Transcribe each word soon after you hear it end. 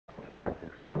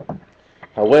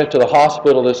I went to the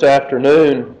hospital this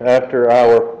afternoon after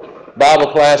our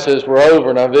Bible classes were over,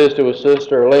 and I visited with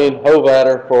Sister Arlene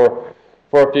Hovatter for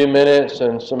a few minutes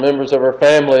and some members of her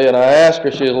family, and I asked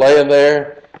her, she was laying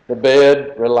there in the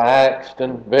bed, relaxed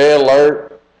and very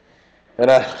alert,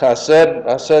 and I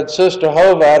said, Sister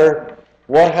Hovatter,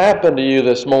 what happened to you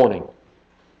this morning?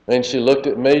 And she looked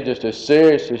at me just as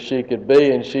serious as she could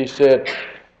be, and she said,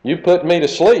 you put me to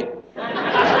sleep.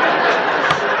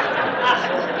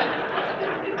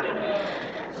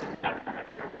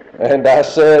 And I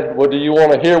said, well, do you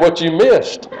want to hear what you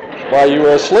missed while you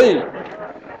were asleep?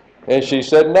 And she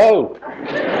said, no.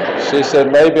 She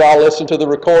said, maybe I'll listen to the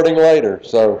recording later.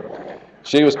 So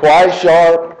she was quite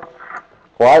sharp,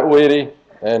 quite witty,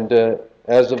 and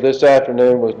as of this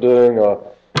afternoon was doing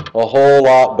a whole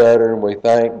lot better, and we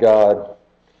thank God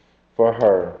for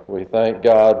her. We thank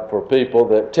God for people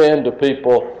that tend to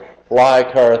people like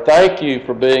her. Thank you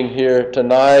for being here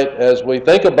tonight as we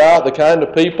think about the kind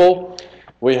of people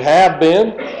we have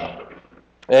been,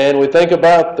 and we think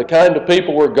about the kind of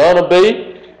people we're going to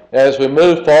be as we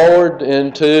move forward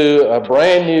into a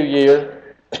brand new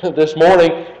year. This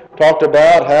morning talked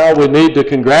about how we need to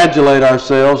congratulate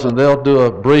ourselves, and they'll do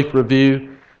a brief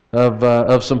review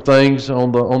of some things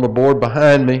on the board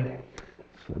behind me.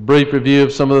 A brief review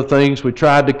of some of the things we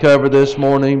tried to cover this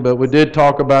morning, but we did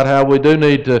talk about how we do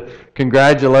need to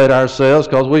congratulate ourselves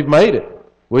because we've made it.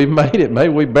 We've made it.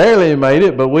 Maybe we barely made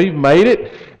it, but we've made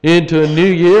it into a new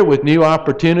year with new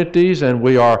opportunities, and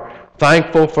we are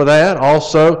thankful for that.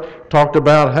 Also talked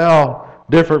about how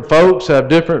different folks have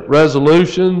different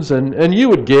resolutions, and you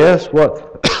would guess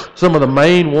what some of the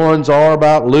main ones are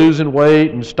about losing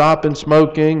weight and stopping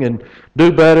smoking and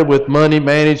do better with money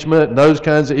management and those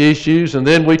kinds of issues. And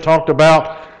then we talked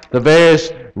about the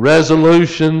various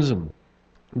resolutions and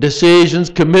decisions,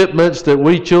 commitments that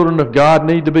we children of God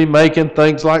need to be making,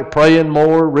 things like praying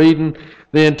more, reading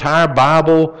the entire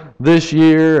Bible this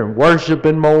year, and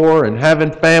worshiping more, and having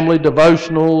family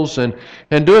devotionals,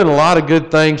 and doing a lot of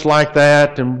good things like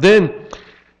that. And then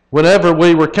whenever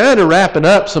we were kind of wrapping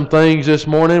up some things this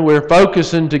morning, we were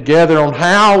focusing together on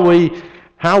how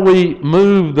we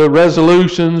move the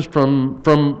resolutions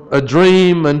from a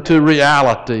dream into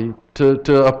reality,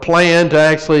 to a plan, to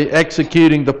actually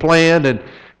executing the plan, and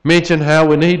mentioned how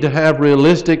we need to have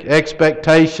realistic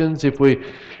expectations. If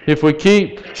we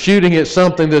keep shooting at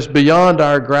something that's beyond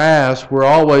our grasp, we're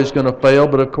always going to fail.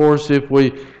 But of course, if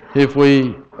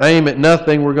we aim at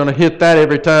nothing, we're going to hit that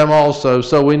every time also.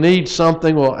 So we need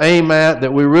something we'll aim at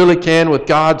that we really can, with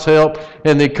God's help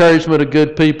and the encouragement of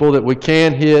good people, that we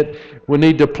can hit. We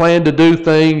need to plan to do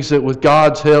things that with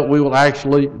God's help we will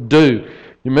actually do.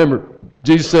 You remember,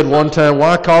 Jesus said one time,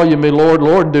 why call you me Lord,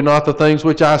 Lord, and do not the things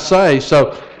which I say?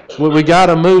 So we got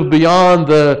to move beyond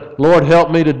the, Lord, help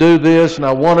me to do this, and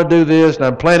I want to do this, and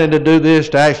I'm planning to do this,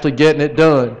 to actually getting it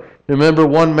done. Remember,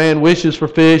 one man wishes for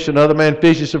fish, another man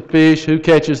fishes for fish. Who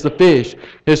catches the fish?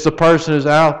 It's the person who's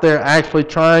out there actually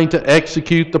trying to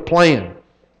execute the plan.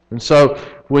 And so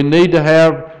we need to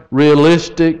have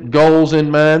realistic goals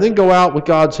in mind, then go out with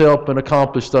God's help and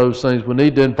accomplish those things. We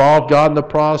need to involve God in the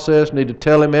process, need to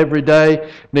tell Him every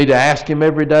day, need to ask Him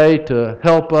every day to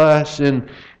help us in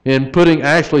putting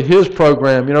actually His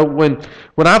program. You know, when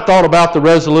I thought about the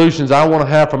resolutions I want to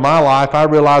have for my life, I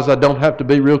realized I don't have to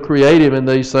be real creative in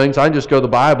these things. I can just go to the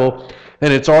Bible,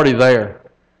 and it's already there.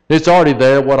 It's already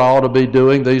there what I ought to be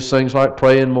doing, these things like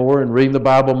praying more and reading the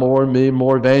Bible more and being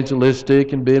more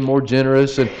evangelistic and being more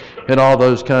generous and all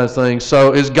those kinds of things.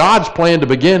 So it's God's plan to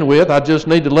begin with. I just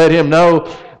need to let Him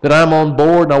know that I'm on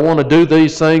board and I want to do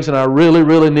these things, and I really,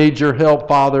 really need your help,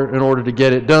 Father, in order to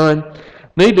get it done.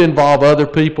 Need to involve other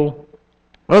people.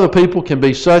 Other people can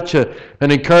be such an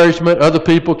encouragement. Other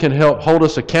people can help hold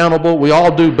us accountable. We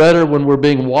all do better when we're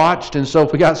being watched, and so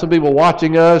if we got some people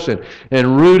watching us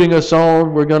and rooting us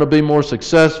on, we're going to be more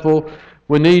successful.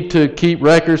 We need to keep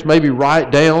records, maybe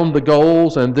write down the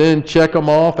goals and then check them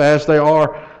off as they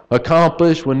are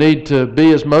accomplished. We need to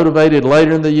be as motivated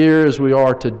later in the year as we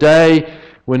are today.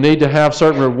 We need to have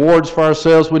certain rewards for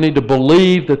ourselves. We need to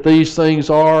believe that these things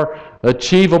are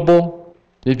achievable.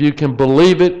 If you can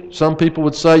believe it, some people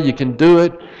would say you can do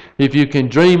it. If you can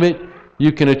dream it,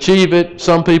 you can achieve it.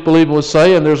 Some people even would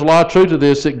say, and there's a lot of truth to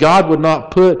this, that God would not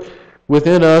put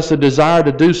within us a desire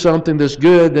to do something that's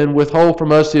good and withhold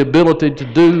from us the ability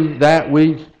to do that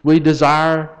we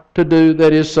desire to do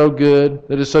that is so good,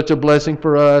 that is such a blessing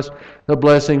for us, a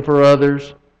blessing for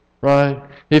others, right?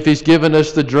 If He's given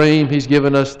us the dream, He's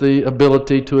given us the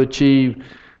ability to achieve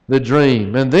the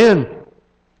dream. And then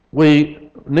we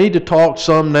need to talk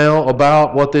some now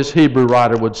about what this Hebrew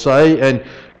writer would say, and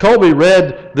Colby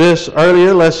read this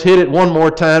earlier. Let's hit it one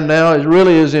more time now. It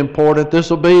really is important.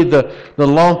 This will be the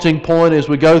launching point as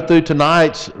we go through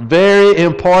tonight's very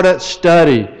important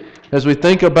study. As we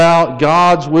think about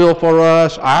God's will for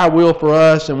us, our will for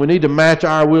us, and we need to match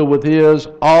our will with His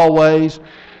always.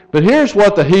 But here's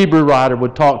what the Hebrew writer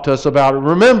would talk to us about.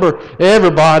 Remember,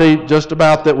 everybody just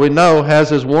about that we know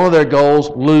has as one of their goals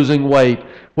losing weight.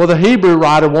 Well, the Hebrew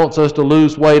writer wants us to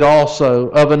lose weight also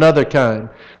of another kind.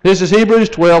 This is Hebrews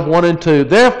 12, 1 and 2.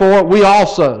 Therefore, we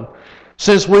also,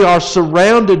 since we are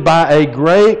surrounded by a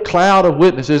great cloud of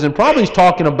witnesses, and probably he's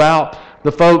talking about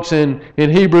the folks in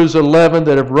Hebrews 11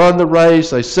 that have run the race,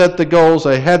 they set the goals,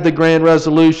 they had the grand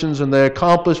resolutions, and they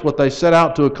accomplished what they set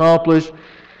out to accomplish.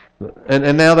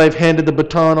 And now they've handed the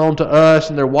baton on to us,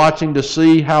 and they're watching to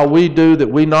see how we do, that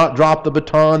we not drop the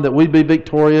baton, that we be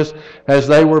victorious as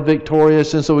they were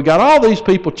victorious. And so we got all these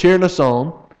people cheering us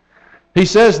on. He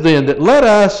says then that let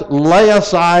us lay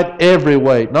aside every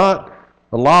weight, not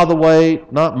a lot of the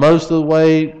weight, not most of the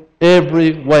weight,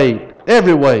 every weight.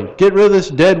 Every weight. Get rid of this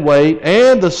dead weight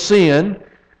and the sin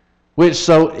which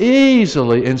so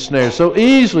easily ensnares, so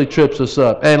easily trips us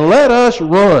up. And let us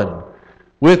run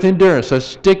with endurance. Let's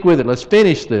stick with it. Let's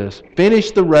finish this.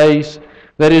 Finish the race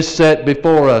that is set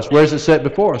before us. Where is it set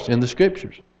before us? In the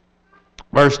Scriptures.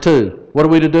 Verse 2. What are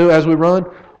we to do as we run?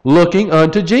 Looking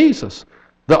unto Jesus,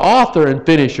 the author and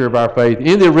finisher of our faith.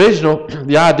 In the original,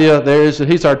 the idea there is that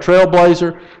He's our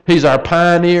trailblazer. He's our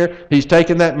pioneer. He's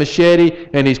taken that machete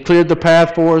and He's cleared the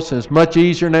path for us. And it's much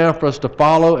easier now for us to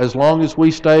follow as long as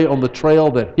we stay on the trail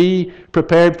that He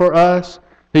prepared for us.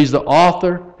 He's the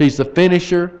author. He's the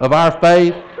finisher of our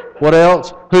faith. What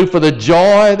else? Who for the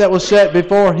joy that was set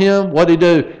before Him, what did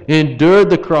He do? Endured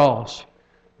the cross,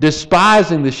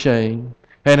 despising the shame,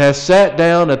 and has sat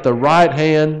down at the right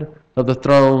hand of the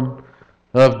throne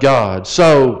of God.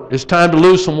 So it's time to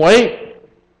lose some weight,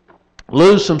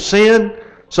 lose some sin.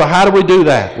 So how do we do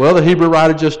that? Well, the Hebrew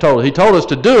writer just told us. He told us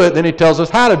to do it, then he tells us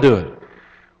how to do it.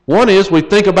 One is we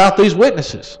think about these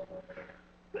witnesses.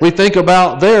 We think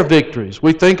about their victories.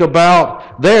 We think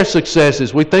about their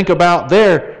successes. We think about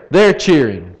their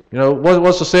cheering. You know,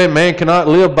 what's the saying? Man cannot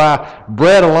live by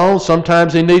bread alone.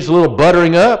 Sometimes he needs a little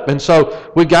buttering up. And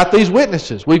so we've got these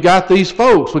witnesses. We've got these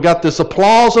folks. We've got this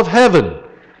applause of heaven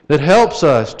that helps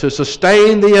us to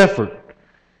sustain the effort.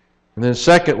 And then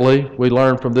secondly, we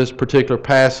learn from this particular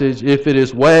passage, if it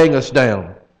is weighing us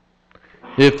down,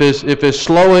 if it's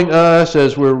slowing us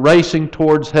as we're racing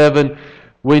towards heaven,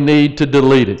 we need to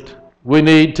delete it. We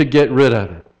need to get rid of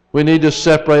it. We need to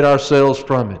separate ourselves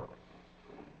from it.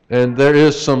 And there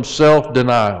is some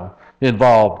self-denial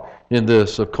involved in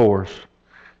this, of course.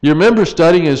 You remember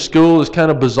studying in school this kind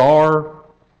of bizarre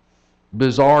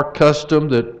custom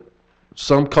that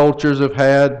some cultures have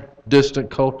had, distant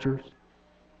cultures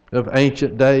of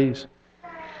ancient days.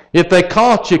 If they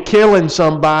caught you killing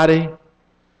somebody,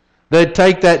 they'd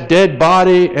take that dead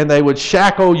body and they would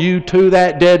shackle you to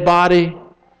that dead body.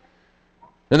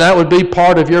 And that would be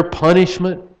part of your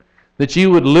punishment, that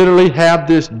you would literally have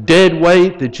this dead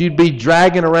weight that you'd be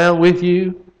dragging around with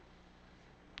you.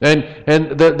 And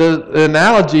the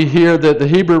analogy here that the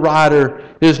Hebrew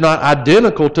writer is not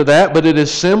identical to that, but it is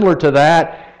similar to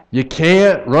that. You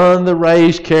can't run the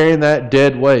race carrying that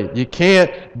dead weight. You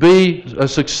can't be a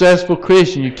successful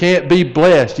Christian. You can't be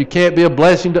blessed. You can't be a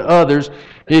blessing to others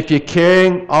if you're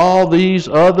carrying all these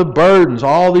other burdens,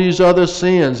 all these other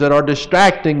sins that are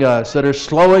distracting us, that are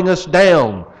slowing us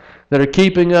down, that are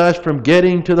keeping us from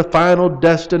getting to the final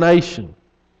destination.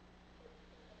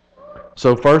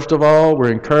 So first of all,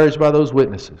 we're encouraged by those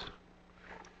witnesses.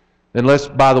 And let's,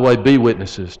 by the way, be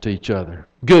witnesses to each other.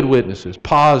 Good witnesses,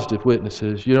 positive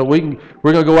witnesses. You know, we're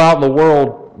going to go out in the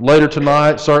world later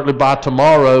tonight, certainly by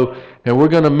tomorrow, and we're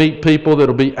going to meet people that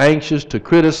will be anxious to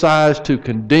criticize, to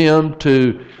condemn,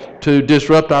 to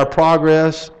disrupt our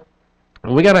progress.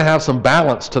 And we got to have some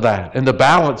balance to that. And the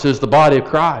balance is the body of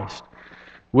Christ.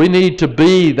 We need to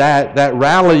be that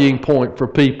rallying point for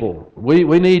people. We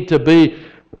need to be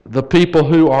the people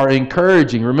who are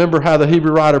encouraging. Remember how the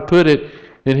Hebrew writer put it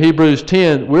in Hebrews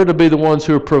 10, we're to be the ones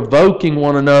who are provoking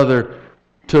one another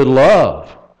to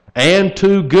love and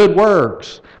to good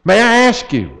works. May I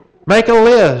ask you, make a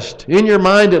list, in your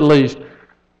mind at least,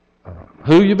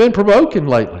 who you've been provoking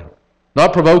lately.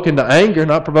 Not provoking to anger,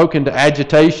 not provoking to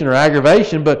agitation or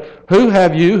aggravation, but who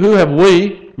have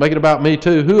we, make it about me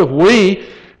too, who have we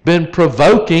been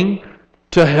provoking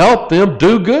to help them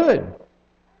do good?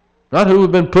 Not who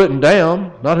we've been putting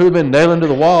down, not who we've been nailing to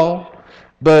the wall,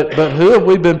 but who have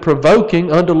we been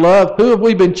provoking unto love? Who have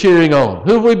we been cheering on?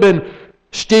 Who have we been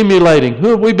stimulating? Who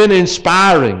have we been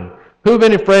inspiring? Who have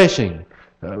been refreshing?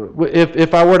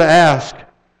 If I were to ask,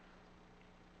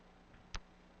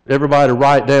 everybody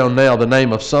write down now the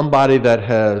name of somebody that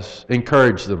has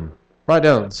encouraged them. Write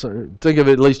down, think of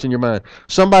it at least in your mind.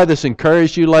 Somebody that's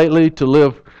encouraged you lately to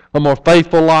live a more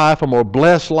faithful life, a more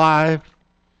blessed life,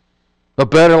 a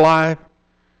better life.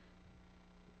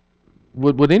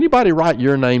 Would anybody write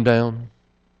your name down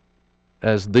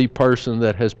as the person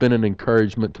that has been an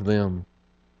encouragement to them?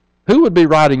 Who would be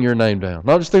writing your name down?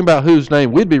 Not just think about whose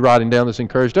name we'd be writing down that's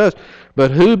encouraged us, but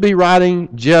who would be writing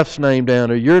Jeff's name down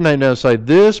or your name down and say,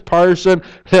 this person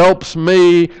helps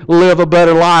me live a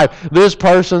better life. This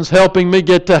person's helping me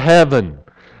get to heaven.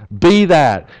 Be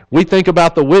that. We think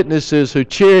about the witnesses who are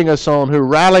cheering us on, who are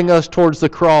rallying us towards the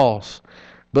cross.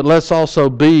 But let's also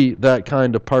be that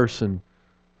kind of person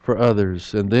for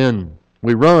others. And then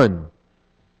we run.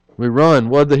 We run.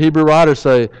 What did the Hebrew writer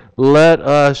say? Let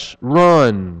us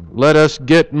run. Let us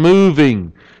get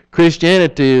moving.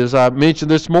 Christianity, as I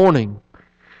mentioned this morning,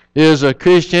 is a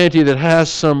Christianity that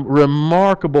has some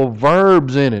remarkable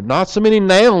verbs in it. Not so many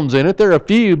nouns in it. There are a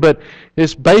few, but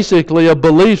it's basically a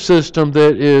belief system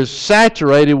that is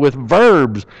saturated with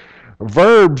verbs.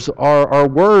 Verbs are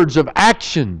words of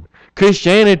action.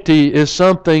 Christianity is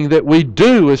something that we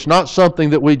do. It's not something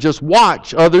that we just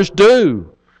watch others do.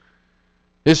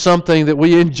 It's something that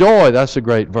we enjoy. That's a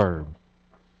great verb.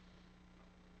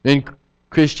 In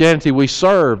Christianity we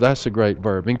serve. That's a great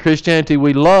verb. In Christianity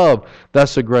we love.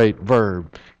 That's a great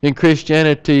verb. In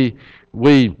Christianity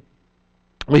we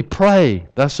pray.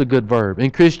 That's a good verb. In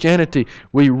Christianity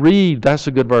we read. That's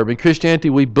a good verb. In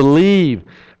Christianity we believe.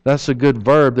 That's a good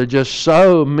verb. There are just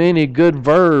so many good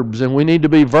verbs, and we need to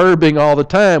be verbing all the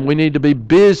time. We need to be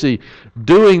busy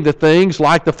doing the things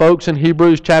like the folks in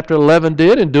Hebrews chapter 11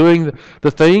 did, and doing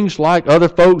the things like other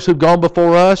folks who've gone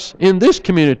before us in this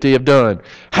community have done.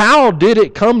 How did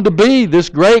it come to be, this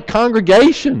great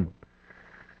congregation?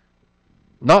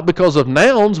 Not because of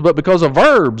nouns, but because of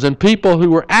verbs and people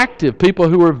who were active, people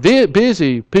who were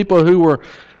busy, people who were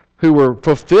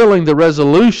fulfilling the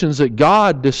resolutions that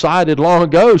God decided long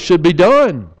ago should be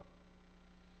done.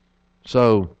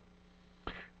 So,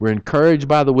 we're encouraged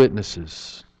by the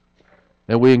witnesses.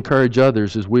 And we encourage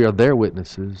others as we are their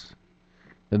witnesses.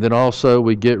 And then also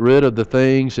we get rid of the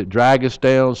things that drag us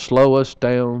down, slow us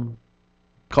down,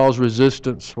 cause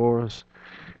resistance for us.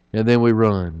 And then we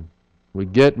run. We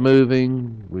get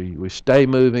moving, we stay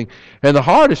moving. And the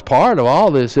hardest part of all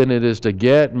this, isn't it, is to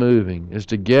get moving, is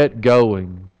to get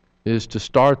going, is to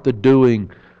start the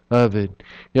doing of it.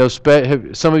 You know,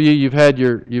 some of you, you've had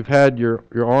your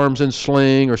arms in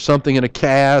sling or something in a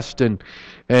cast, and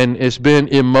it's been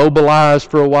immobilized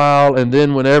for a while, and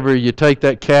then whenever you take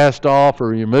that cast off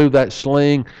or you move that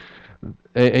sling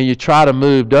and you try to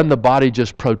move, doesn't the body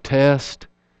just protest?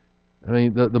 I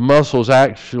mean, the muscles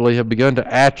actually have begun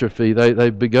to atrophy.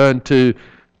 They've begun to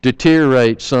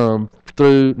deteriorate some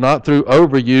not through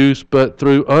overuse, but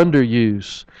through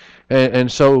underuse.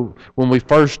 And so when we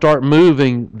first start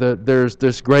moving, there's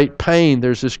this great pain,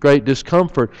 there's this great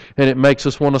discomfort, and it makes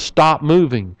us want to stop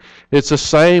moving. It's the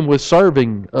same with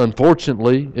serving,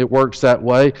 unfortunately. It works that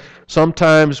way.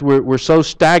 Sometimes we're so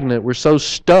stagnant, we're so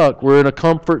stuck, we're in a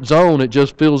comfort zone, it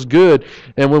just feels good.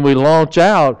 And when we launch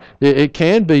out, it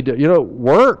can be,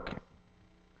 work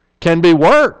can be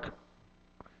work.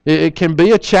 It can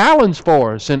be a challenge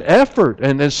for us, an effort.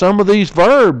 And some of these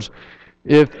verbs,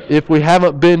 if we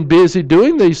haven't been busy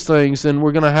doing these things, then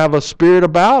we're going to have a spirit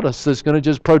about us that's going to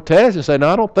just protest and say, no,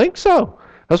 I don't think so.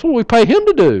 That's what we pay him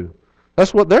to do.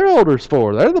 That's what their elders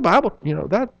for. They're the Bible,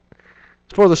 that's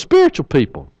for the spiritual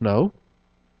people. No,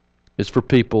 it's for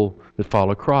people that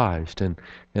follow Christ, and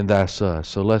that's us.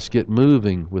 So let's get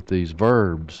moving with these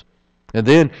verbs. And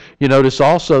then you notice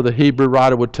also the Hebrew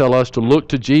writer would tell us to look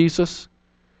to Jesus.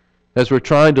 As we're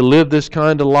trying to live this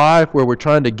kind of life where we're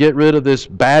trying to get rid of this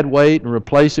bad weight and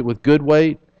replace it with good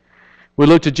weight, we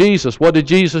look to Jesus. What did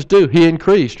Jesus do? He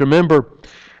increased. Remember,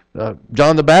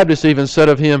 John the Baptist even said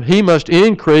of him, he must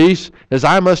increase as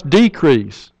I must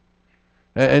decrease.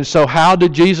 And so how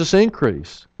did Jesus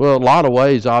increase? Well, a lot of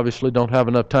ways, obviously. Don't have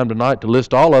enough time tonight to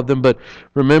list all of them, but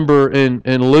remember in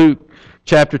Luke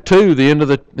chapter 2, the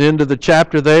end of the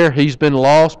chapter there, he's been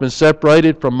lost, been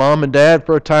separated from mom and dad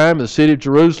for a time in the city of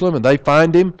Jerusalem, and they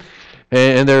find him,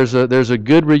 and there's a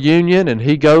good reunion, and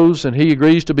he goes and he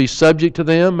agrees to be subject to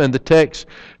them, and the text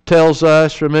tells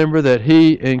us, remember, that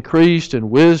he increased in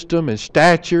wisdom and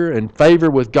stature and favor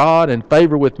with God and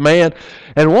favor with man.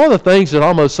 And one of the things that's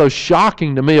almost so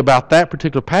shocking to me about that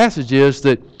particular passage is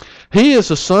that he is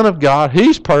the Son of God,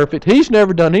 he's perfect, he's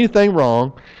never done anything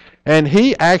wrong, and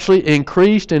he actually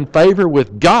increased in favor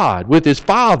with God, with his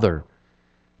Father.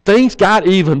 things got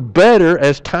even better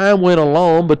as time went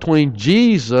along between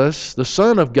Jesus, the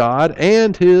Son of God,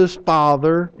 and His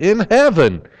Father in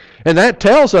heaven. And that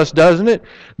tells us, doesn't it,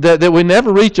 that we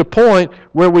never reach a point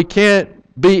where we can't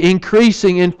be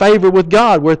increasing in favor with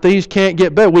God, where things can't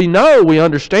get better. We know, we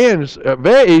understand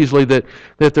very easily that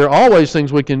there are always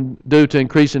things we can do to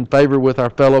increase in favor with our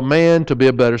fellow man, to be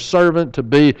a better servant, to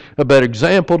be a better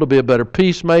example, to be a better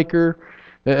peacemaker,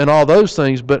 and all those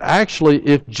things. But actually,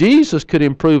 if Jesus could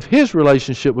improve His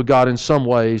relationship with God in some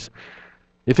ways,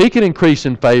 if He can increase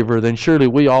in favor, then surely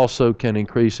we also can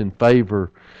increase in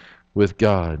favor with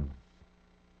God.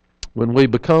 When we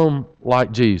become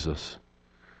like Jesus,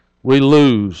 we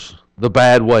lose the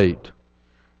bad weight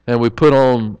and we put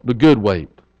on the good weight.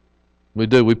 We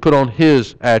do. We put on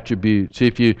His attributes.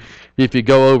 If you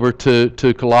go over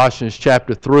to Colossians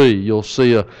chapter 3, you'll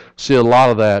see a lot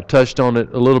of that. Touched on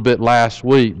it a little bit last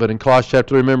week, but in Colossians chapter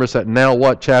 3, remember it's that now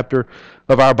what chapter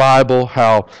of our Bible,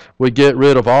 how we get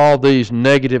rid of all these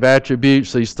negative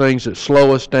attributes, these things that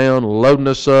slow us down, loading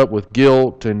us up with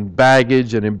guilt and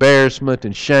baggage and embarrassment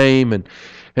and shame,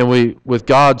 and we, with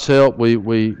God's help,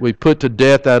 we put to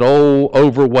death that old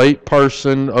overweight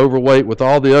person, overweight with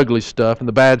all the ugly stuff and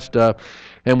the bad stuff,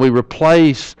 and we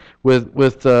replace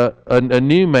with a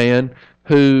new man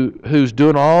who's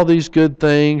doing all these good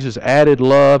things, has added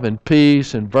love and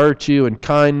peace and virtue and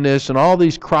kindness and all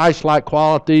these Christ-like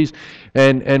qualities,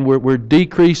 and we're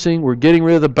decreasing, we're getting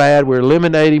rid of the bad, we're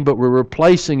eliminating, but we're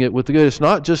replacing it with the good. It's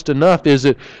not just enough, is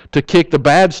it, to kick the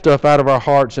bad stuff out of our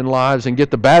hearts and lives and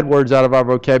get the bad words out of our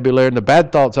vocabulary and the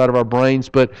bad thoughts out of our brains,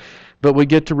 but we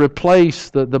get to replace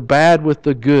the bad with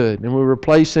the good, and we're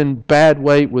replacing bad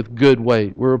weight with good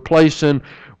weight. We're replacing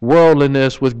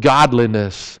worldliness with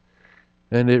godliness.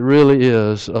 And it really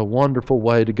is a wonderful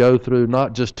way to go through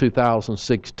not just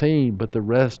 2016, but the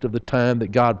rest of the time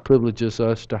that God privileges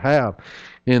us to have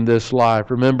in this life.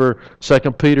 Remember 2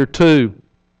 Peter 2,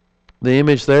 the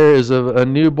image there is of a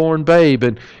newborn babe.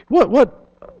 And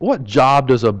what job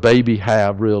does a baby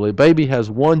have, really? A baby has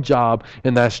one job,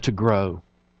 and that's to grow,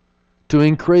 to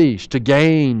increase, to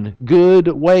gain good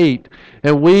weight.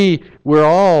 And we're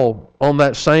all on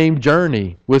that same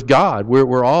journey with God.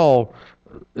 We're all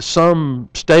some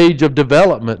stage of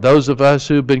development. Those of us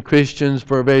who've been Christians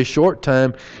for a very short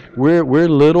time, we're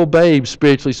little babes,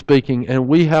 spiritually speaking, and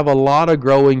we have a lot of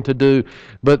growing to do.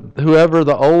 But whoever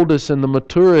the oldest and the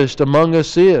maturest among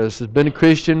us has been a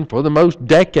Christian for the most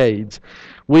decades,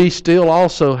 we still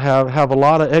also have a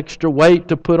lot of extra weight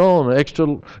to put on,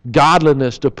 extra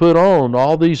godliness to put on,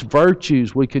 all these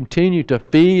virtues. We continue to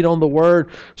feed on the Word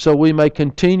so we may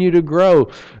continue to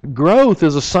grow. Growth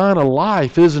is a sign of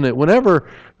life, isn't it? Whenever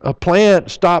a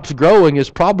plant stops growing, it's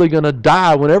probably going to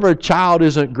die. Whenever a child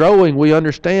isn't growing, we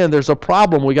understand there's a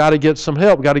problem. We got to get some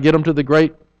help. We got to get them to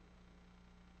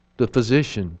the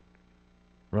physician,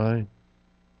 right?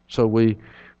 So we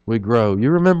grow.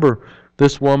 You remember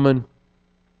this woman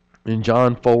in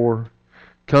John 4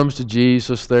 comes to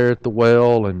Jesus there at the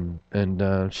well,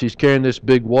 and she's carrying this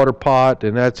big water pot,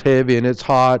 and that's heavy and it's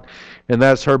hot, and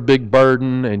that's her big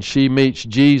burden, and she meets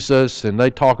Jesus, and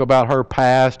they talk about her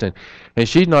past, and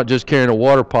she's not just carrying a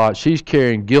water pot, she's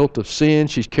carrying guilt of sin,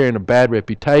 she's carrying a bad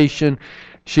reputation.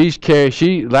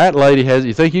 That lady has,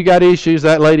 you think you got issues?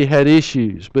 That lady had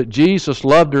issues. But Jesus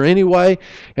loved her anyway,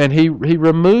 and He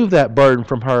removed that burden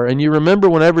from her. And you remember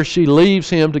whenever she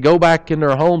leaves Him to go back in her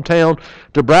hometown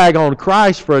to brag on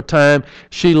Christ for a time,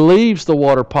 she leaves the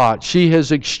water pot. She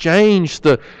has exchanged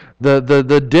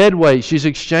the dead weight. She's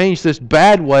exchanged this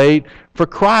bad weight for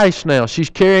Christ now. She's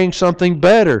carrying something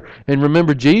better. And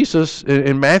remember, Jesus,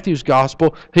 in Matthew's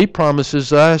Gospel, He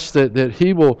promises us that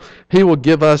He will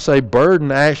give us a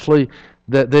burden actually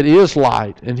that is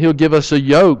light. And He'll give us a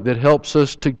yoke that helps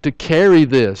us to carry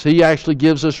this. He actually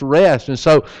gives us rest. And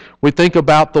so we think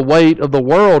about the weight of the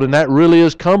world, and that really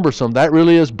is cumbersome. That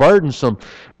really is burdensome.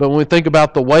 But when we think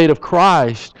about the weight of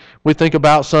Christ, we think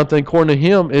about something, according to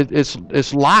Him,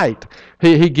 it's light.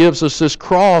 He gives us this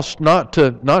cross not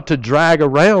to drag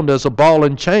around as a ball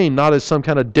and chain, not as some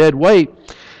kind of dead weight,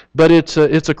 but it's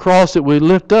a cross that we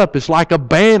lift up. It's like a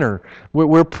banner.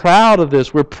 We're proud of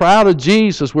this. We're proud of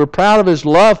Jesus. We're proud of His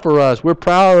love for us. We're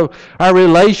proud of our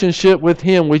relationship with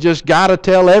Him. We just got to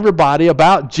tell everybody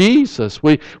about Jesus.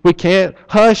 We can't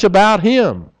hush about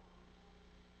Him.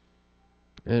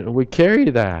 And we carry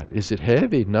that. Is it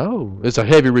heavy? No. It's a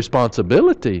heavy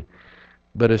responsibility,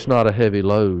 but it's not a heavy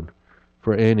load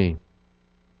for any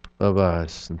of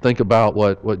us. And think about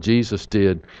what Jesus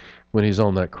did when He's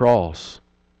on that cross.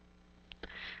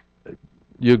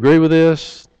 You agree with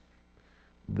this?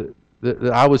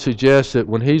 I would suggest that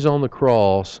when He's on the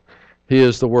cross, He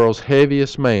is the world's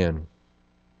heaviest man.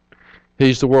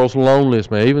 He's the world's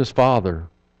loneliest man, even his father.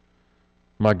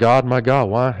 My God,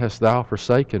 why hast thou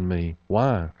forsaken me?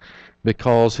 Why?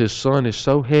 Because his son is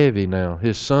so heavy now.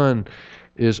 His son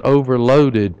is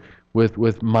overloaded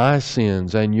with my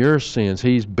sins and your sins.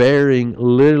 He's bearing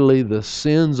literally the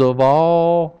sins of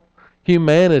all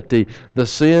humanity. The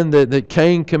sin that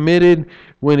Cain committed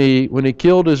when he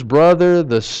killed his brother,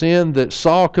 the sin that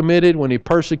Saul committed when he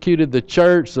persecuted the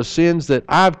church, the sins that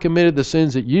I've committed, the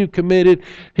sins that you committed.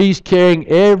 He's carrying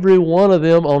every one of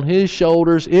them on his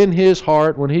shoulders, in his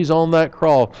heart when he's on that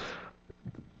cross.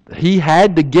 He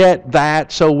had to get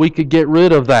that so we could get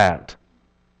rid of that.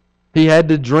 He had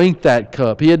to drink that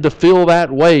cup. He had to feel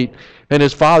that weight. And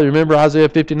his Father, remember Isaiah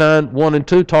 59, 1 and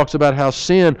 2 talks about how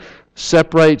sin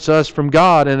separates us from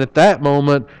God. And at that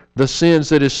moment, the sins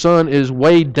that his Son is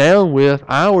weighed down with,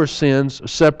 our sins,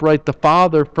 separate the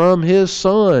Father from his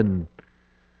Son.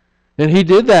 And he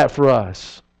did that for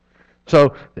us.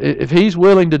 So if he's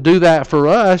willing to do that for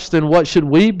us, then what should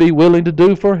we be willing to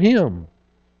do for him?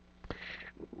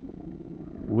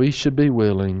 We should be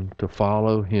willing to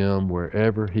follow him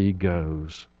wherever he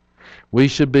goes. We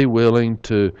should be willing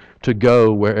to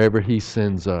go wherever he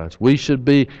sends us. We should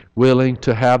be willing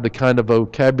to have the kind of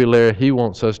vocabulary he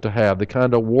wants us to have, the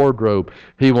kind of wardrobe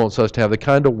he wants us to have, the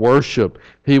kind of worship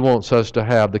he wants us to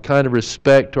have, the kind of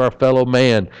respect to our fellow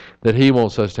man that he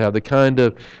wants us to have, the kind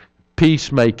of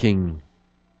peacemaking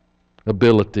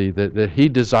ability that he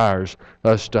desires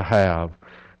us to have.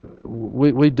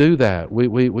 We do that.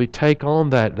 We take on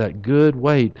that good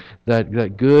weight,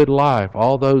 that good life,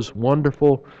 all those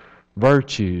wonderful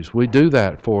virtues. We do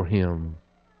that for him.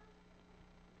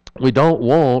 We don't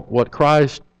want what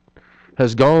Christ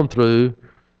has gone through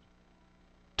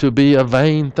to be a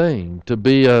vain thing, to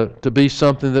be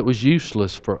something that was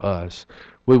useless for us.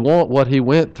 We want what he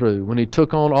went through when he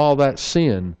took on all that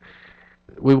sin.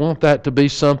 We want that to be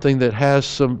something that has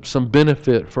some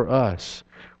benefit for us.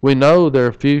 We know there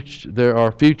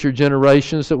are future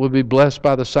generations that will be blessed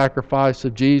by the sacrifice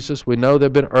of Jesus. We know there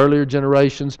have been earlier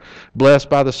generations blessed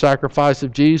by the sacrifice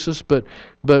of Jesus, but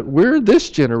we're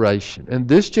this generation, and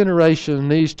this generation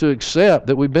needs to accept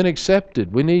that we've been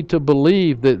accepted. We need to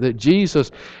believe that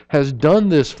Jesus has done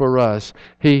this for us.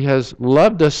 He has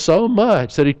loved us so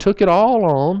much that he took it all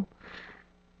on.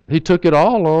 He took it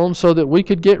all on so that we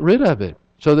could get rid of it,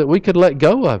 so that we could let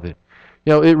go of it.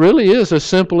 You know, it really is as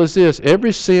simple as this.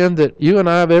 Every sin that you and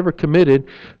I have ever committed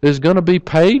is going to be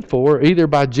paid for either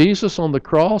by Jesus on the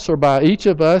cross or by each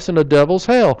of us in the devil's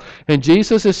hell. And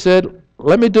Jesus has said,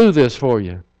 let me do this for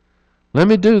you. Let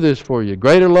me do this for you.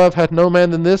 Greater love hath no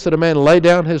man than this, that a man lay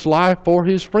down his life for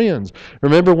his friends.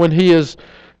 Remember when he is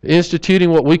instituting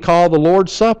what we call the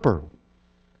Lord's Supper.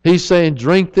 He's saying,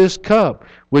 drink this cup,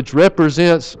 which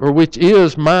represents, or which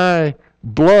is my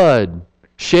blood,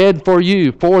 shed for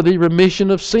you for the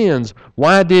remission of sins.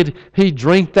 Why did he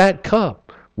drink that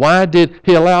cup? Why did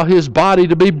he allow his body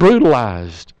to be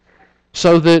brutalized?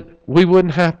 So that we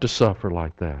wouldn't have to suffer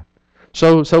like that.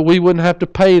 So we wouldn't have to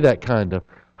pay that kind of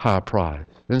high price.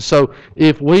 And so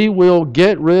if we will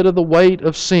get rid of the weight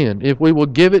of sin, if we will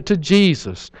give it to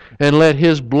Jesus and let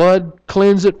his blood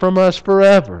cleanse it from us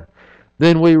forever,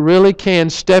 then we really can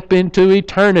step into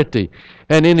eternity.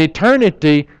 And in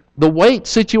eternity, the weight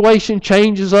situation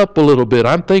changes up a little bit.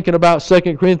 I'm thinking about 2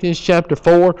 Corinthians chapter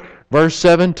 4, verse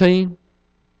 17.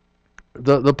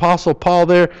 The Apostle Paul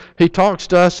there, he talks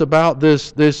to us about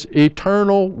this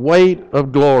eternal weight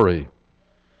of glory.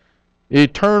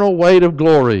 Eternal weight of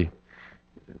glory.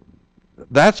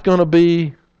 That's going to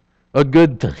be a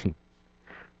good thing.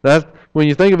 That when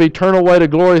you think of eternal weight of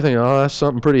glory, you think, oh, that's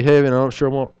something pretty heavy, and I'm not sure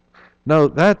I want. No,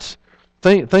 that's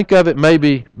think of it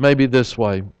maybe this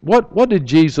way. What did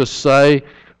Jesus say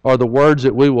are the words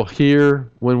that we will hear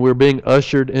when we're being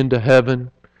ushered into heaven?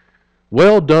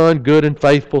 Well done, good and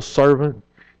faithful servant.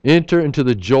 Enter into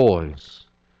the joys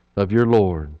of your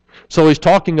Lord. So he's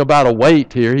talking about a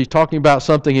weight here. He's talking about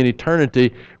something in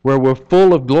eternity where we're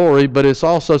full of glory, but it's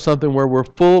also something where we're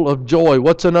full of joy.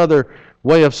 What's another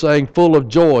way of saying full of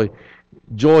joy?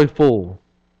 Joyful.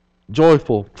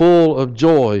 Joyful, full of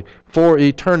joy for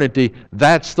eternity.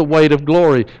 That's the weight of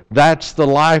glory. That's the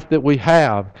life that we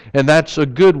have. And that's a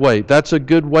good weight. That's a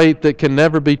good weight that can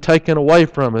never be taken away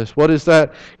from us. What is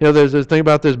that? You know, there's this thing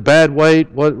about this bad weight.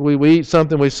 What we eat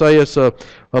something, we say it's a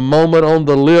moment on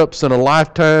the lips and a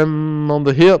lifetime on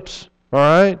the hips. All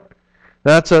right?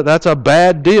 That's a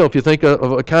bad deal if you think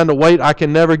of a kind of weight I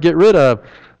can never get rid of.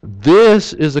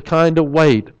 This is a kind of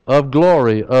weight of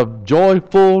glory, of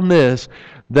joyfulness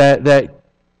that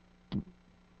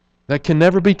can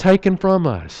never be taken from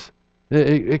us.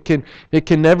 It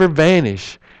can never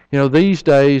vanish. You know, these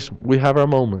days we have our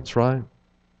moments, right?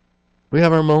 We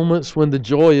have our moments when the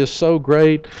joy is so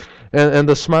great and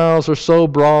the smiles are so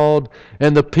broad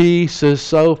and the peace is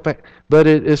so but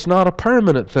it's not a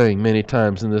permanent thing many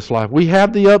times in this life. We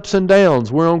have the ups and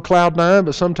downs. We're on cloud 9,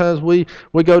 but sometimes we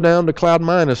go down to cloud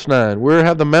 -9. We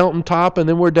have the mountaintop and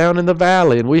then we're down in the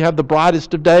valley, and we have the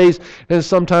brightest of days and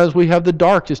sometimes we have the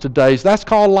darkest of days. That's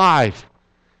called life.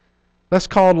 That's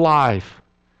called life.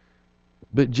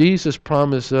 But Jesus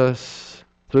promised us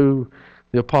through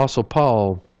the Apostle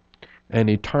Paul an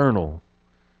eternal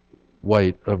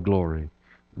weight of glory.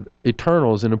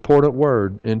 Eternal is an important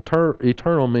word.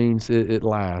 Eternal means it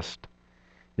lasts.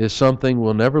 It's something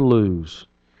we'll never lose.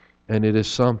 And it is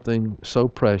something so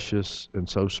precious and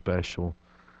so special.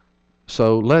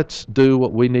 So let's do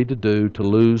what we need to do to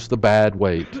lose the bad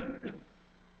weight.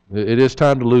 It is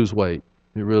time to lose weight.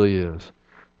 It really is.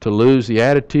 To lose the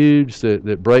attitudes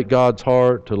that break God's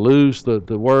heart, to lose the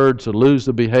words, to lose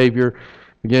the behavior.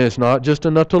 Again, it's not just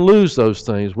enough to lose those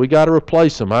things. We got to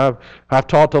replace them. I've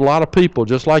talked to a lot of people,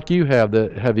 just like you have,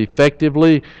 that have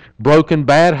effectively broken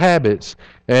bad habits.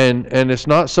 And it's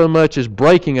not so much as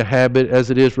breaking a habit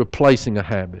as it is replacing a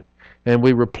habit. And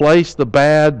we replace the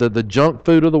bad, the junk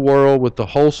food of the world with the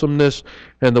wholesomeness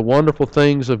and the wonderful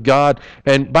things of God.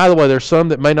 And by the way, there's some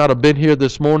that may not have been here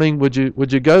this morning. Would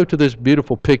you go to this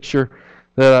beautiful picture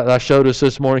that I showed us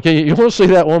this morning? You want to see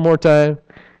that one more time?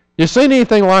 You seen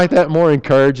anything like that more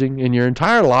encouraging in your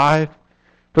entire life?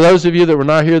 For those of you that were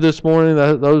not here this morning,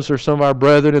 those are some of our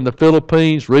brethren in the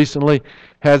Philippines. Recently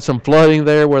had some flooding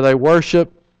there where they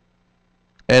worship.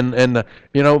 And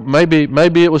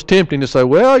maybe it was tempting to say,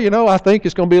 well, I think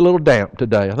it's going to be a little damp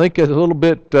today. I think it's a little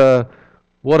bit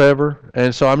whatever.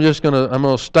 And so I'm going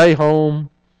to stay home.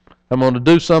 I'm going to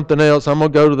do something else. I'm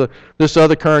going to go to this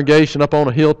other congregation up on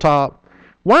a hilltop.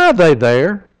 Why are they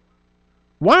there?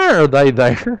 Why are they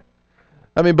there?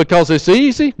 I mean, because it's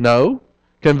easy? No.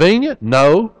 Convenient?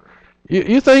 No.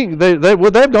 You think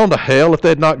would they have gone to hell if they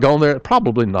had not gone there?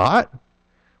 Probably not.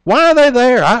 Why are they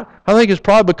there? I think it's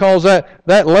probably because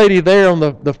that lady there on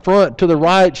the front to the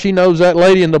right, she knows that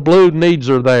lady in the blue needs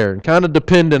her there and kind of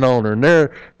dependent on her. And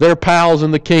they're pals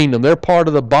in the kingdom. They're part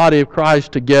of the body of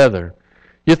Christ together.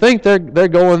 You think they're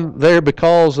going there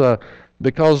because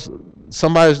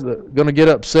somebody's going to get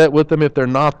upset with them if they're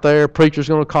not there? Preacher's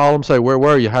going to call them, say, where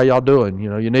were you? How y'all doing?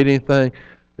 You need anything?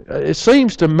 It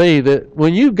seems to me that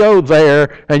when you go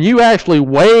there and you actually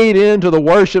wade into the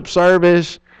worship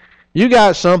service, you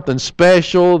got something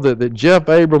special that Jeff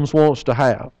Abrams wants to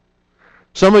have.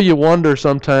 Some of you wonder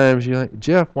sometimes, you think,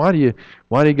 Jeff, why do you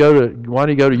go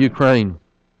to Ukraine?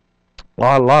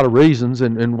 A lot of reasons,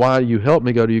 and why you helped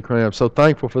me go to Ukraine. I'm so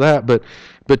thankful for that. But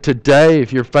today,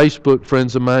 if you're Facebook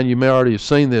friends of mine, you may already have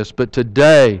seen this. But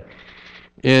today,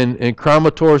 in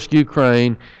Kramatorsk,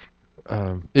 Ukraine,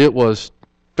 it was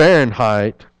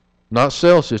Fahrenheit, not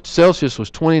Celsius. Celsius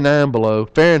was 29 below.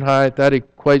 Fahrenheit, that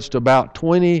equates to about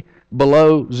 20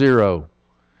 below zero.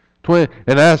 20,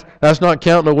 and that's not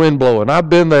counting the wind blowing. I've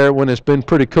been there when it's been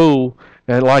pretty cool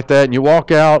and like that, and you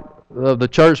walk out of the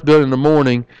church building in the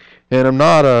morning, and I'm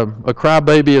not a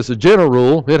crybaby as a general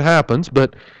rule, it happens,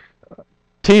 but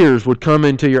tears would come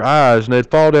into your eyes and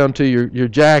they'd fall down to your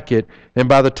jacket, and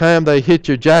by the time they hit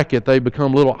your jacket, they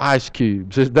become little ice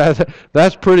cubes.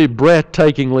 That's pretty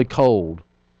breathtakingly cold.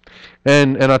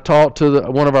 And I talked to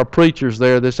one of our preachers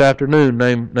there this afternoon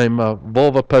named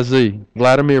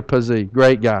Vladimir Pazy,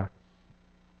 great guy.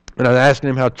 And I asked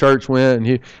him how church went,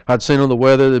 and I'd seen on the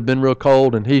weather that had been real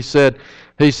cold, and he said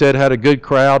had a good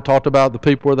crowd, talked about the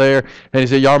people were there, and he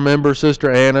said, y'all remember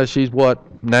Sister Anna? She's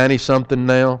 90-something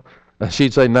now?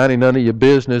 She'd say 90, none of your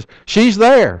business. She's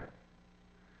there.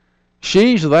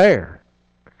 She's there.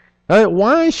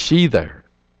 Why is she there?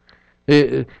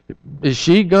 Is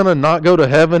she going to not go to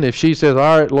heaven if she says,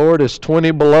 all right, Lord, it's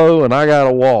 20 below and I got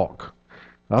to walk?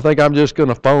 I think I'm just going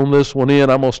to phone this one in.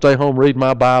 I'm going to stay home, read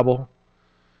my Bible,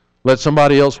 let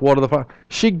somebody else water the fire.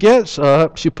 She gets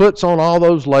up, she puts on all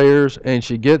those layers, and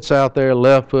she gets out there,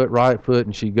 left foot, right foot,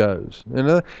 and she goes.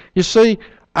 And you see,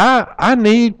 I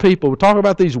need people. We talk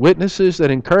about these witnesses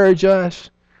that encourage us.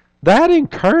 That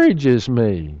encourages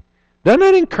me. Doesn't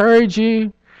that encourage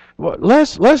you? Well,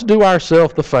 let's do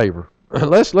ourselves the favor.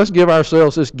 Let's give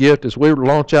ourselves this gift as we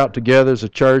launch out together as a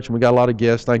church, and we got a lot of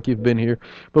guests. Thank you for being here.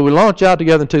 But we launch out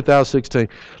together in 2016.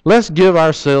 Let's give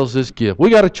ourselves this gift. We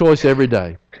got a choice every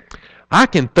day. I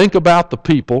can think about the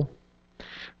people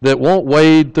that won't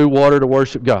wade through water to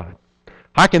worship God.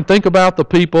 I can think about the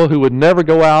people who would never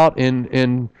go out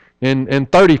in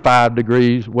 35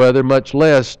 degrees weather, much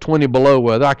less 20 below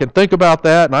weather. I can think about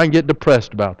that, and I can get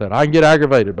depressed about that. I can get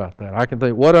aggravated about that. I can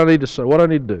think, what do I need to say? What do I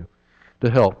need to do to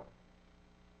help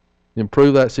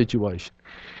improve that situation?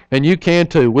 And you can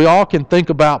too. We all can think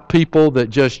about people that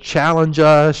just challenge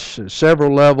us at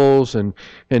several levels and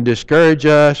discourage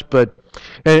us.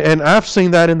 And I've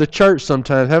seen that in the church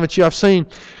sometimes, haven't you? I've seen,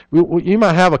 you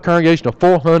might have a congregation of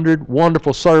 400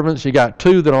 wonderful servants. You got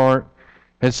 2 that aren't.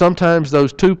 And sometimes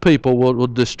those 2 people will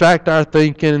distract our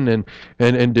thinking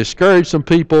and discourage some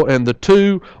people. And the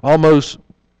 2 almost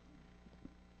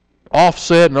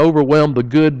offset and overwhelm the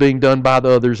good being done by the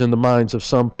others in the minds of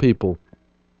some people,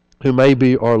 who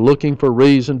maybe are looking for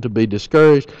reason to be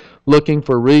discouraged, looking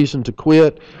for reason to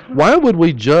quit. Why would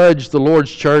we judge the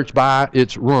Lord's church by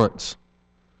its runts?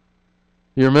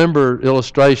 You remember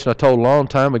illustration I told a long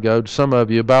time ago to some of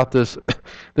you about this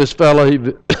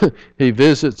fellow. He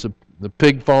visits the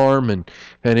pig farm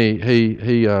and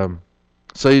he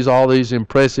sees all these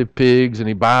impressive pigs and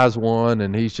he buys one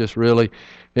and he's just really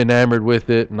enamored with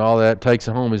it and all that. Takes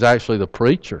it home. He's actually the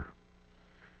preacher.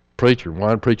 Why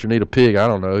did preacher need a pig? I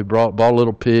don't know. He bought a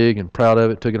little pig and proud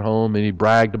of it, took it home, and he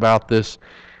bragged about this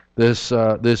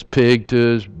pig to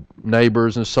his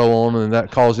neighbors and so on, and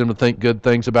that caused him to think good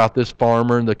things about this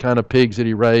farmer and the kind of pigs that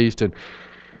he raised. And the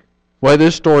way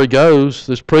this story goes,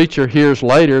 this preacher hears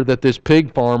later that this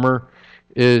pig farmer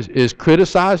is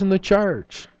criticizing the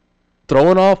church,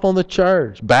 throwing off on the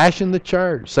church, bashing the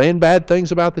church, saying bad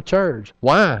things about the church.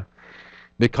 Why?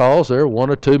 Because there are 1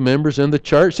 or 2 members in the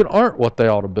church that aren't what they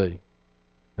ought to be.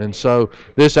 And so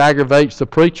this aggravates the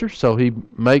preacher, so he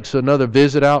makes another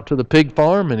visit out to the pig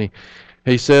farm, and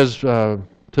he says to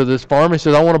this farmer, he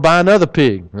says, I want to buy another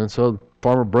pig. And so the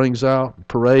farmer brings out,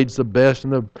 parades the best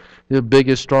and the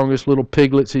biggest, strongest little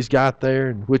piglets he's got there,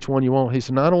 and which one you want? He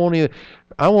said, no, I don't want either.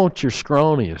 I want your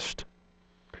scrawniest.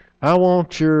 I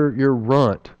want your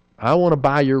runt. I want to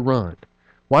buy your runt.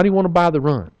 Why do you want to buy the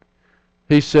runt?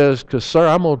 He says, because, sir,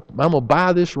 I'm gonna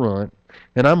buy this runt,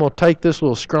 and I'm going to take this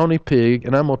little scrawny pig,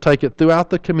 and I'm going to take it throughout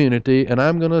the community, and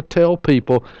I'm going to tell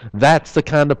people that's the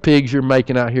kind of pigs you're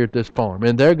making out here at this farm.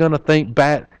 And they're going to think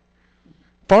bad.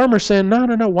 Farmer's saying,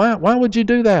 no, why would you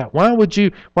do that? Why would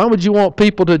you want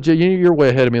people to, you're way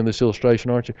ahead of me on this illustration,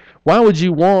 aren't you? Why would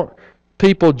you want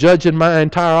people judging my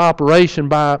entire operation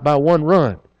by one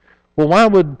runt? Well, why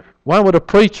would a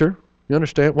preacher, you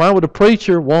understand, why would a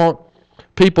preacher want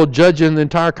people judging the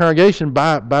entire congregation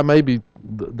by maybe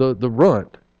the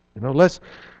runt?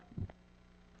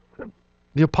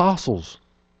 The apostles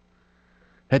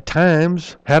at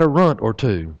times had a runt or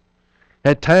 2.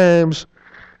 At times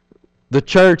the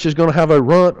church is going to have a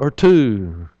runt or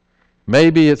 2.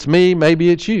 Maybe it's me, maybe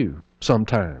it's you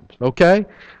sometimes, okay?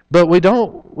 But we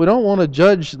don't want to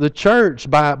judge the church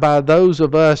by those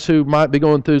of us who might be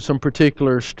going through some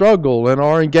particular struggle and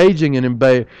are engaging in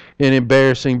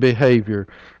embarrassing behavior.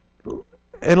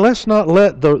 And let's not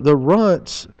let the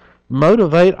runts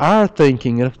motivate our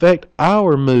thinking and affect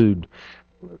our mood.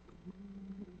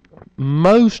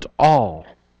 Most all,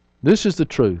 this is the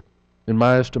truth in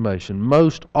my estimation,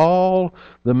 most all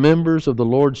the members of the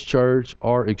Lord's church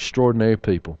are extraordinary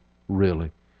people,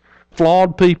 really.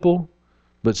 Flawed people,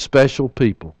 but special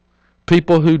people.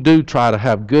 People who do try to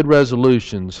have good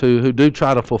resolutions, who do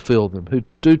try to fulfill them, who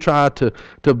do try to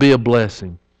be a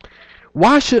blessing.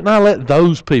 Why shouldn't I let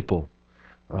those people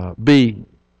be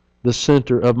the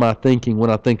center of my thinking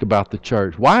when I think about the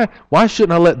church? Why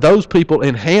shouldn't I let those people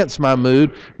enhance my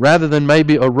mood rather than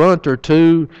maybe a runt or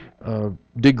 2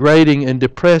 degrading and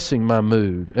depressing my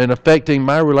mood and affecting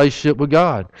my relationship with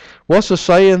God? What's the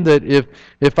saying that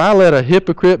if I let a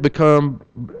hypocrite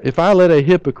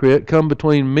come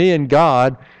between me and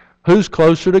God, who's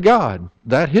closer to God?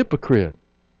 That hypocrite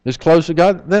is closer to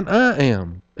God than I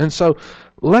am. And so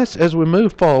as we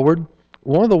move forward,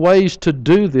 one of the ways to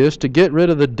do this, to get rid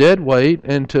of the dead weight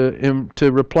and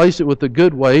to replace it with the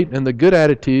good weight and the good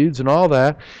attitudes and all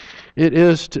that, it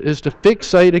is to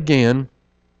fixate again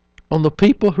on the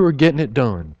people who are getting it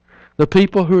done, the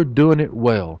people who are doing it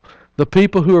well, the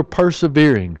people who are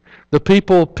persevering, the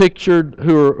people pictured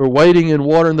who are wading in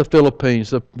water in the Philippines,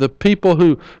 the people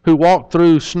who walk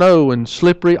through snow and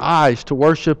slippery ice to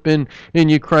worship in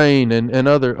Ukraine and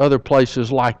other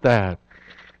places like that.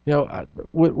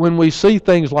 When we see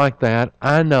things like that,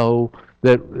 I know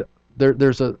that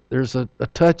there's a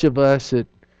touch of us,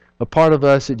 a part of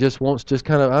us that just wants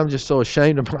I'm just so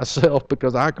ashamed of myself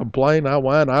because I complain, I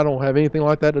whine, I don't have anything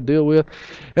like that to deal with.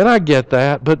 And I get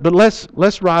that, but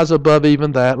let's rise above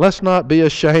even that. Let's not be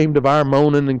ashamed of our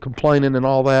moaning and complaining and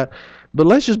all that. But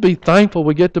let's just be thankful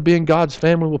we get to be in God's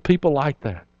family with people like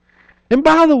that. And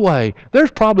by the way, there's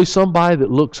probably somebody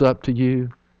that looks up to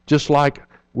you, just like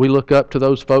we look up to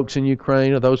those folks in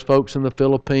Ukraine or those folks in the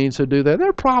Philippines who do that.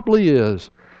 There probably is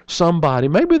somebody.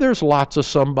 Maybe there's lots of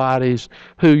somebodies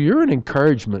who you're an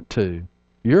encouragement to.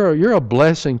 You're a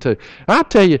blessing to. I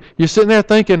tell you, you're sitting there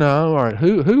thinking, oh, all right,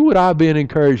 who would I be an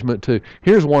encouragement to?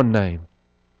 Here's one name,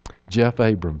 Jeff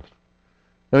Abrams.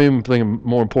 I'm even thinking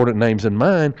more important names than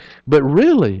mine, but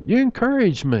really, you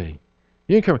encourage me.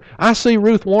 I see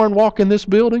Ruth Warren walk in this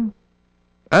building.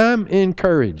 I'm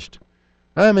encouraged.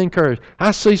 I'm encouraged.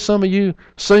 I see some of you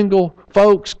single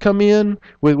folks come in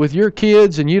with your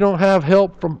kids and you don't have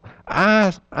help from.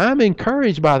 I'm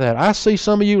encouraged by that. I see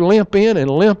some of you limp in and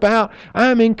limp out.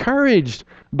 I'm encouraged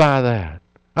by that.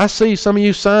 I see some of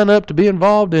you sign up to be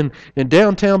involved in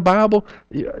Downtown Bible.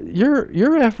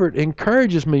 Your effort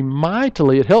encourages me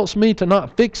mightily. It helps me to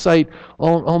not fixate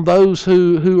on those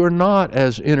who are not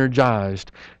as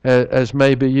energized as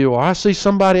maybe you are. I see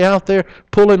somebody out there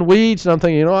pulling weeds, and I'm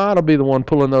thinking, I ought to be the one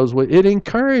pulling those weeds. It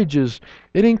encourages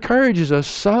us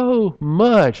so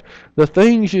much. The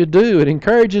things you do, it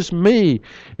encourages me.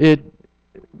 It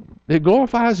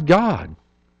glorifies God.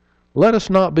 Let us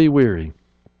not be weary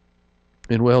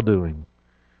in well-doing,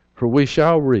 for we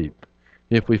shall reap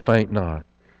if we faint not.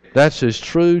 That's as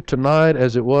true tonight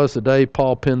as it was the day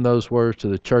Paul penned those words to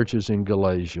the churches in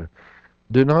Galatia.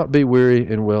 Do not be weary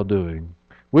in well-doing.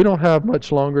 We don't have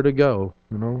much longer to go,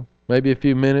 Maybe a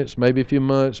few minutes, maybe a few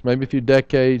months, maybe a few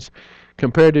decades.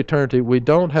 Compared to eternity, we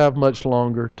don't have much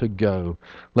longer to go.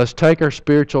 Let's take our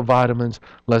spiritual vitamins.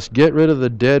 Let's get rid of the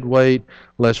dead weight.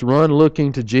 Let's run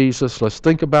looking to Jesus. Let's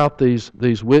think about these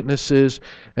witnesses,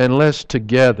 and let's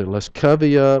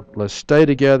covey up. Let's stay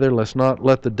together. Let's not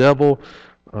let the devil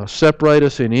separate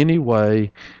us in any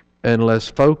way, and let's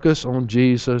focus on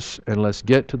Jesus, and let's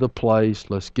get to the place.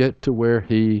 Let's get to where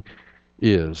He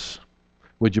is.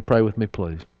 Would you pray with me,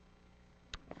 please?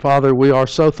 Father, we are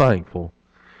so thankful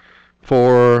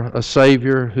for a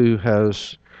Savior who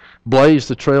has blazed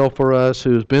the trail for us,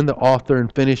 who has been the author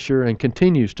and finisher and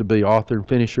continues to be author and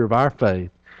finisher of our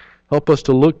faith. Help us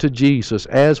to look to Jesus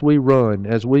as we run,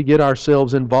 as we get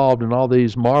ourselves involved in all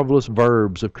these marvelous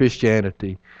verbs of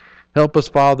Christianity. Help us,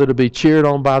 Father, to be cheered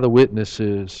on by the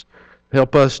witnesses.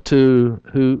 Help us to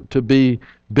be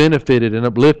benefited and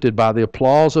uplifted by the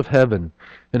applause of heaven.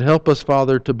 And help us,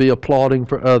 Father, to be applauding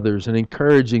for others and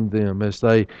encouraging them as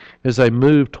they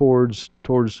move towards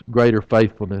greater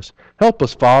faithfulness. Help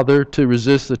us, Father, to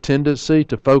resist the tendency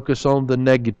to focus on the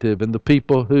negative and the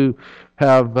people who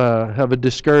have a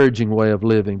discouraging way of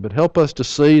living. But help us to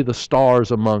see the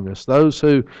stars among us, those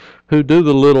who do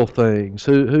the little things,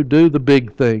 who do the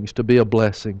big things to be a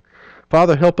blessing.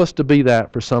 Father, help us to be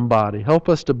that for somebody. Help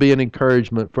us to be an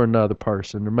encouragement for another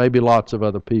person, or maybe lots of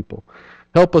other people.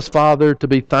 Help us, Father, to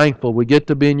be thankful. We get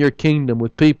to be in your kingdom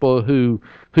with people who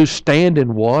stand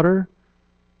in water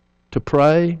to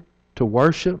pray, to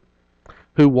worship,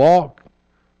 who walk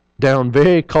down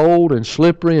very cold and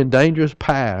slippery and dangerous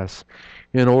paths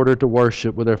in order to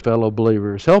worship with their fellow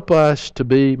believers. Help us to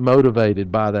be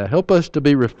motivated by that. Help us to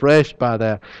be refreshed by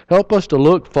that. Help us to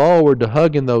look forward to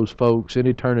hugging those folks in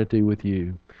eternity with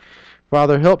you.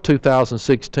 Father, help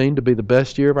 2016 to be the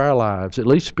best year of our lives, at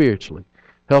least spiritually.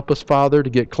 Help us, Father, to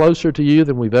get closer to you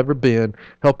than we've ever been.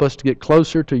 Help us to get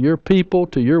closer to your people,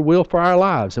 to your will for our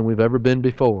lives than we've ever been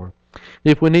before.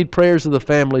 If we need prayers of the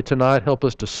family tonight, help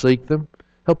us to seek them.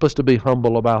 Help us to be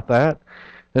humble about that.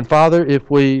 And Father, if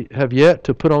we have yet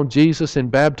to put on Jesus in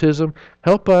baptism,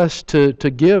 help us to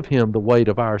give Him the weight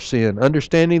of our sin,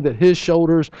 understanding that His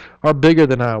shoulders are bigger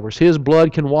than ours. His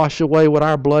blood can wash away what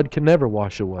our blood can never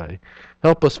wash away.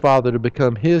 Help us, Father, to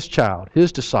become His child,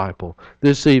 His disciple,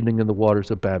 this evening in the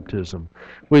waters of baptism.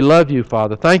 We love you,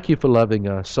 Father. Thank you for loving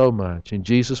us so much. In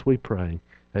Jesus we pray.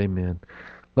 Amen.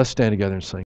 Let's stand together and sing.